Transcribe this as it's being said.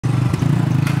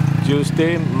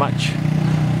Tuesday, March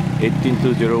 18,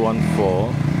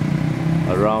 2014,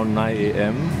 around 9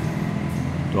 AM,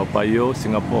 Toa Payoh,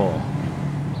 Singapore.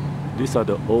 These are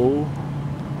the old,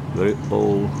 very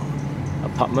old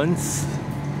apartments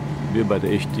built by the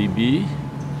HDB,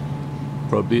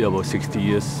 probably about 60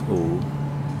 years old.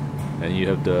 And you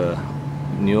have the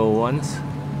newer ones,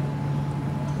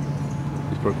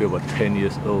 it's probably about 10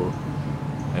 years old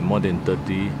and more than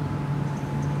 30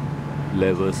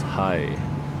 levels high.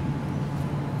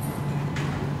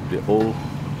 The old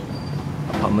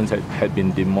apartments had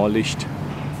been demolished,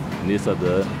 and these are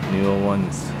the newer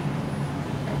ones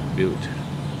built.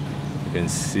 You can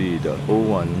see the old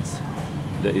ones.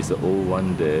 There is the old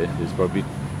one there. It's probably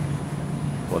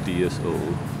 40 years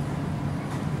old,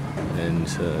 and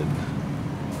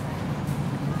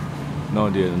now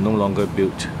they are no longer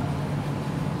built.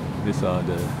 These are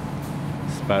the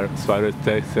spiral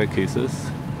staircases,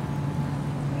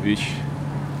 which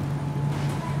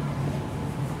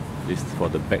is for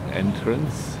the back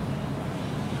entrance,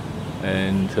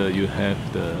 and you have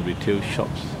the retail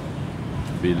shops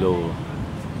below.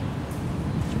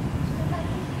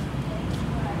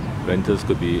 Rentals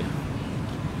could be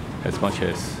as much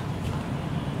as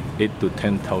 8,000 to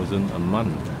 10,000 a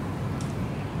month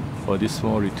for these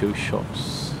small retail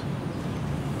shops.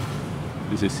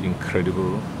 This is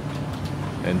incredible,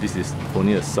 and this is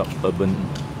only a suburban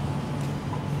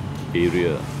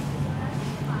area,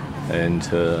 and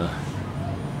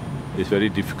it's very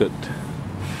difficult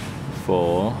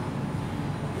for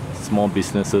small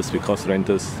businesses because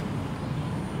renters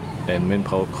and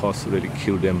manpower costs really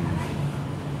kill them,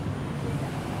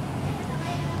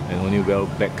 and only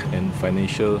well-backed and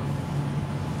financial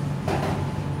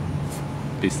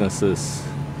businesses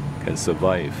can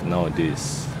survive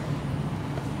nowadays.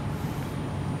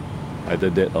 Either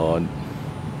that or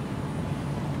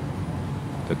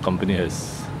the company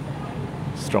has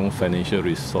strong financial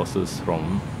resources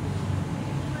from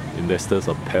investors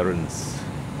or parents.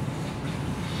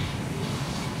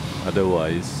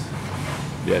 Otherwise,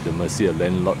 they are at the mercy of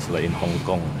landlords like in Hong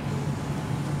Kong.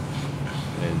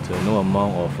 And no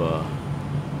amount of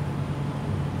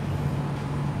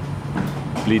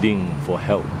pleading for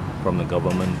help from the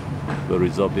government will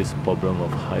resolve this problem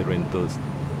of high rentals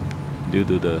due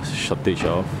to the shortage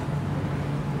of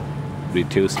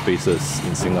retail spaces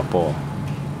in Singapore.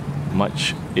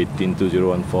 March 18,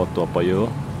 2014, Toa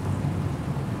Payoh,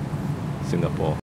 Singapore.